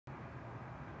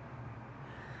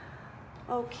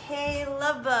Okay,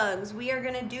 love bugs, we are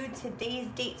gonna do today's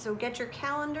date, so get your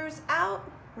calendars out.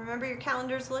 Remember, your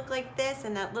calendars look like this,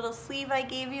 and that little sleeve I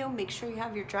gave you, make sure you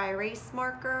have your dry erase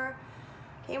marker.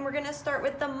 Okay, and we're gonna start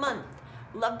with the month.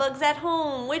 Love bugs at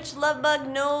home, which love bug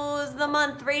knows the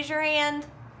month? Raise your hand.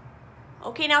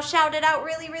 Okay, now shout it out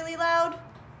really, really loud.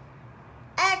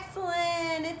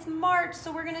 Excellent, it's March,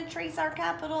 so we're gonna trace our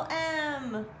capital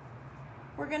M.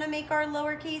 We're gonna make our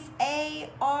lowercase a,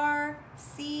 r,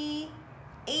 c,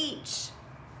 h.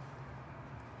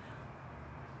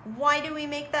 Why do we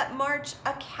make that March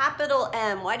a capital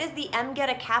M? Why does the M get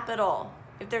a capital?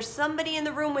 If there's somebody in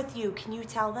the room with you, can you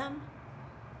tell them?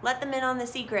 Let them in on the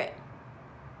secret.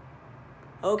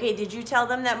 Okay, did you tell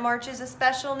them that March is a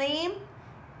special name?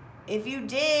 If you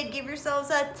did, give yourselves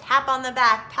a tap on the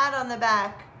back, pat on the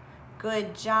back.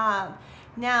 Good job.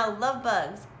 Now, love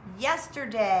bugs,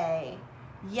 yesterday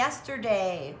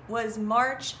was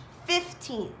March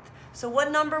 15th. So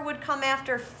what number would come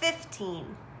after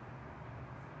 15?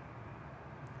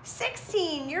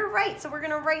 16, you're right, so we're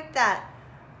gonna write that.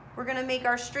 We're gonna make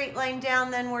our straight line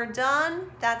down, then we're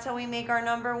done. That's how we make our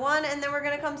number 1, and then we're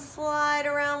gonna come slide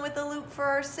around with a loop for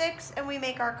our 6, and we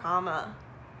make our comma.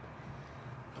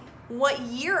 What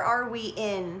year are we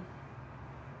in?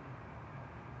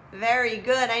 Very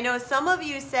good. I know some of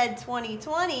you said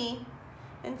 2020,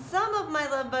 and some of my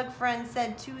love bug friends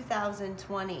said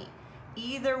 2020.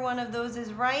 Either one of those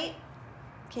is right.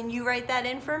 Can you write that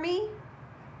in for me?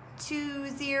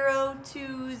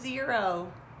 2020.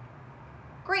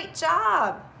 Great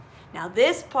job. Now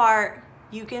this part,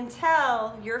 you can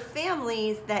tell your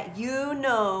families that you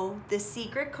know the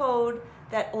secret code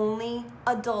that only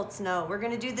adults know. We're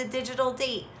gonna do the digital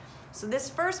date. So this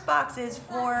first box is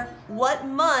for what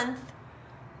month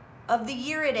of the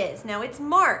year it is. Now it's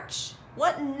March.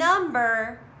 What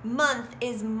number month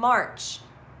is March?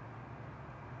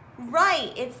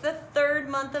 Right, it's the 3rd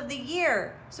month of the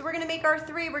year. So we're gonna make our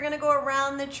 3, we're gonna go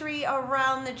around the tree,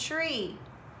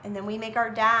 and then we make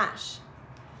our dash.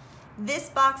 This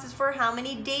box is for how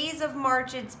many days of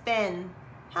March it's been.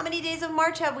 How many days of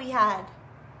March have we had?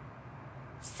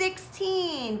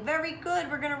 16, very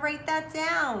good, we're gonna write that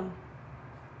down.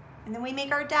 And then we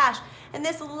make our dash. And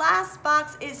this last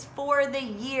box is for the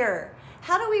year.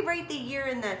 How do we write the year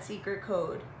in that secret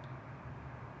code?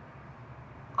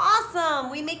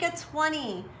 Awesome, we make a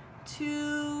 20.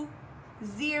 20.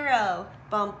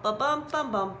 Bum ba bum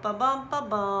bum bum bum bum bum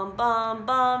bum bum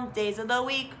bum. Days of the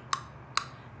week.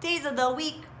 Days of the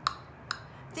week.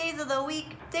 Days of the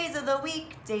week. Days of the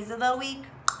week. Days of the week.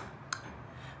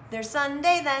 There's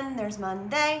Sunday, then there's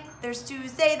Monday. There's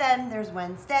Tuesday, then there's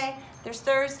Wednesday. There's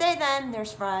Thursday, then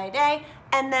there's Friday.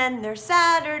 And then there's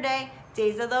Saturday.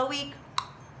 Days of the week.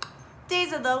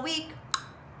 Days of the week.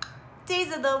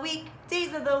 Days of the week.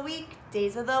 Days of the week.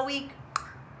 Days of the week.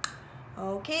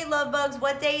 Okay, love bugs,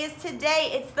 what day is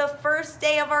today? It's the first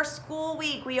day of our school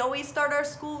week. We always start our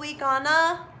school week on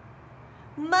a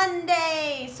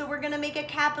Monday. So we're gonna make a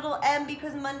capital M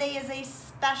because Monday is a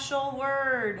special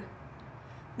word.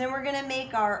 Then we're gonna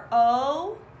make our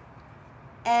O-N-D-A-Y.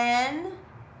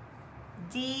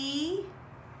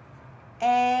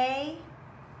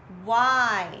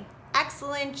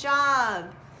 Excellent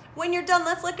job. When you're done,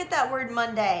 let's look at that word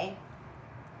Monday.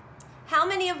 How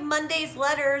many of Monday's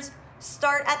letters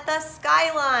start at the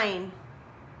skyline?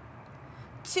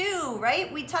 2, right?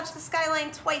 We touch the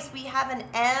skyline twice. We have an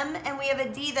M and we have a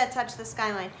D that touch the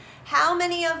skyline. How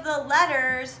many of the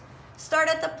letters start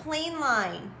at the plane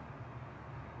line?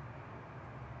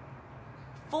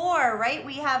 4, right?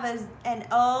 We have an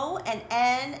O, an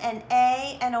N, an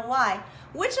A, and a Y.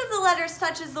 Which of the letters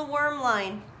touches the worm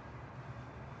line?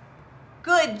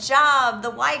 Good job.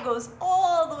 The Y goes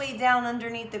all the way down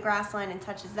underneath the grass line and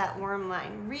touches that worm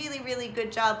line. Really, really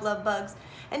good job, love bugs.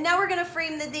 And now we're gonna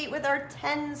frame the date with our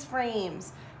tens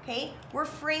frames, okay? We're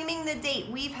framing the date.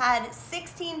 We've had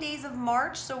 16 days of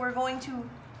March, so we're going to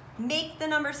make the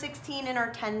number 16 in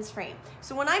our tens frame.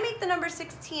 So when I make the number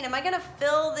 16, am I gonna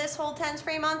fill this whole tens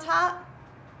frame on top?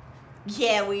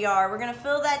 Yeah, we are. We're gonna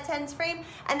fill that tens frame.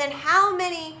 And then how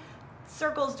many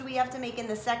circles do we have to make in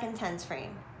the second tens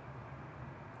frame?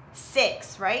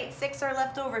 6, right? 6 are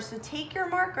left over. So take your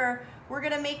marker. We're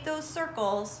gonna make those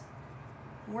circles.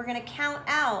 We're gonna count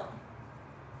out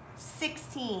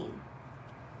 16.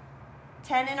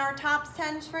 10 in our top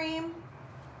tens frame.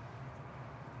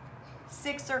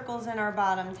 6 circles in our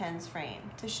bottom tens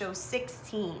frame to show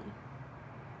 16.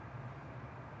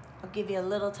 I'll give you a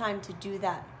little time to do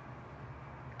that.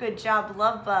 Good job,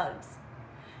 love bugs.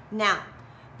 Now,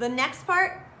 the next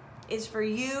part is for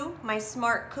you, my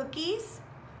smart cookies.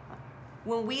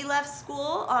 When we left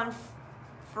school on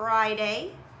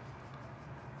Friday,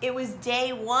 It was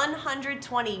day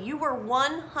 120. You were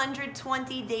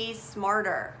 120 days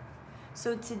smarter.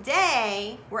 So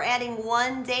today, we're adding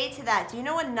 1 day to that. Do you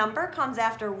know what number comes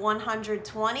after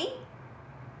 120?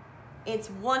 It's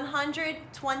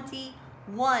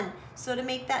 121. So to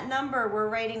make that number, we're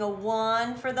writing a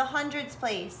 1 for the hundreds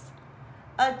place,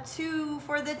 a 2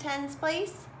 for the tens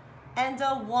place, and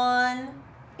a 1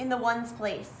 in the ones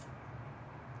place.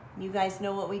 You guys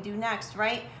know what we do next,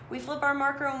 right? We flip our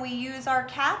marker and we use our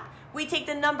cap. We take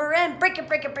the number and break it,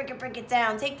 break it, break it, break it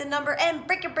down. Take the number and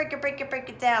break it, break it, break it, break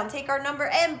it down. Take our number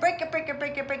and break it, break it,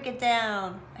 break it, break it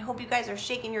down. I hope you guys are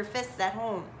shaking your fists at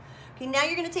home. Okay, now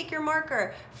you're gonna take your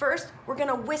marker. First, we're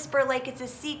gonna whisper like it's a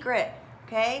secret,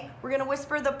 okay? We're gonna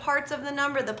whisper the parts of the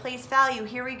number, the place value.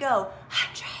 Here we go.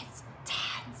 Hundreds,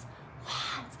 tens,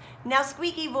 ones. Now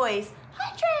squeaky voice.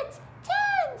 Hundreds,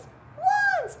 tens,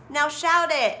 ones. Now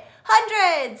shout it.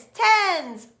 Hundreds,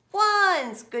 tens,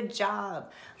 ones. Good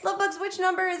job. Lovebugs, which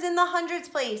number is in the hundreds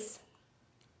place?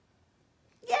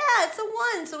 Yeah, it's a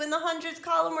 1. So in the hundreds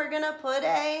column, we're going to put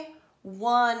a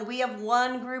 1. We have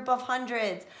one group of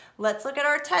hundreds. Let's look at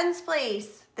our tens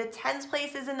place. The tens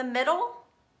place is in the middle.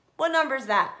 What number is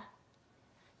that?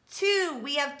 2.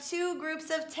 We have 2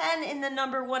 groups of 10 in the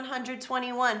number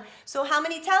 121. So how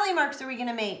many tally marks are we going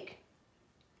to make?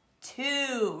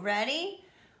 2. Ready?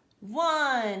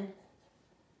 1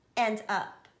 and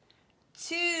up.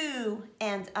 2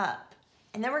 and up.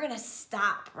 And then we're going to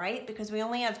stop, right? Because we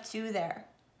only have 2 there.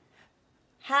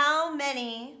 How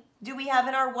many do we have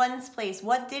in our ones place?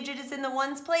 What digit is in the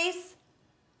ones place?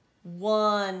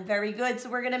 1. Very good. So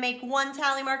we're going to make 1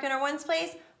 tally mark in our ones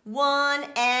place. 1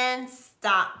 and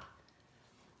stop.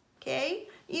 Okay?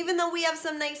 Even though we have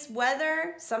some nice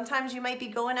weather, sometimes you might be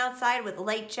going outside with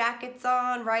light jackets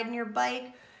on, riding your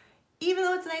bike. Even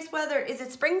though it's nice weather, is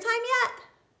it springtime yet?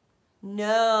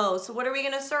 No. So what are we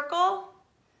going to circle?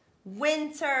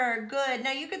 Winter. Good.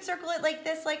 Now you could circle it like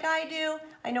this, like I do.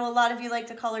 I know a lot of you like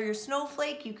to color your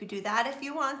snowflake. You could do that if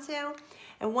you want to.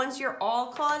 And once you're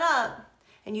all caught up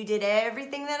and you did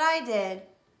everything that I did,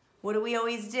 what do we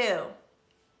always do?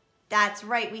 That's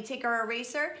right. We take our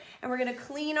eraser and we're going to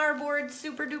clean our board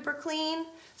super duper clean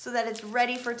so that it's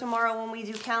ready for tomorrow when we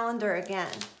do calendar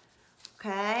again.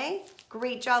 Okay?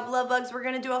 Great job, Lovebugs. We're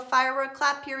going to do a firework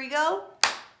clap. Here we go.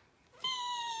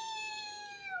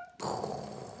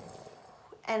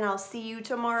 And I'll see you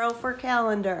tomorrow for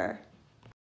calendar.